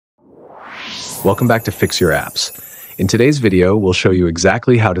Welcome back to Fix Your Apps. In today's video, we'll show you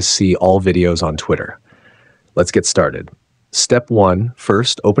exactly how to see all videos on Twitter. Let's get started. Step 1,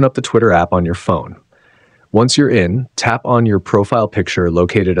 first open up the Twitter app on your phone. Once you're in, tap on your profile picture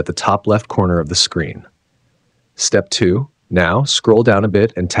located at the top left corner of the screen. Step 2, now scroll down a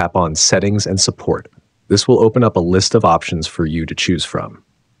bit and tap on Settings and Support. This will open up a list of options for you to choose from.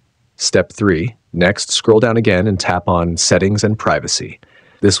 Step 3, next scroll down again and tap on Settings and Privacy.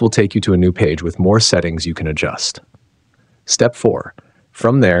 This will take you to a new page with more settings you can adjust. Step 4,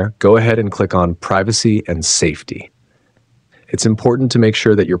 from there, go ahead and click on Privacy and Safety. It's important to make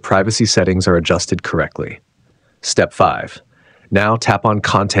sure that your privacy settings are adjusted correctly. Step 5, now tap on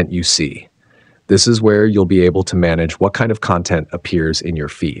Content You See. This is where you'll be able to manage what kind of content appears in your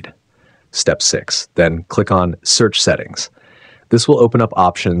feed. Step 6, then click on Search Settings. This will open up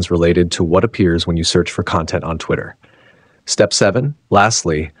options related to what appears when you search for content on Twitter. Step 7,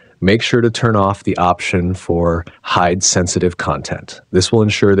 lastly, make sure to turn off the option for Hide Sensitive Content. This will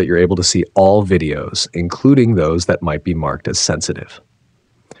ensure that you're able to see all videos, including those that might be marked as sensitive.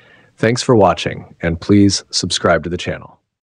 Thanks for watching, and please subscribe to the channel.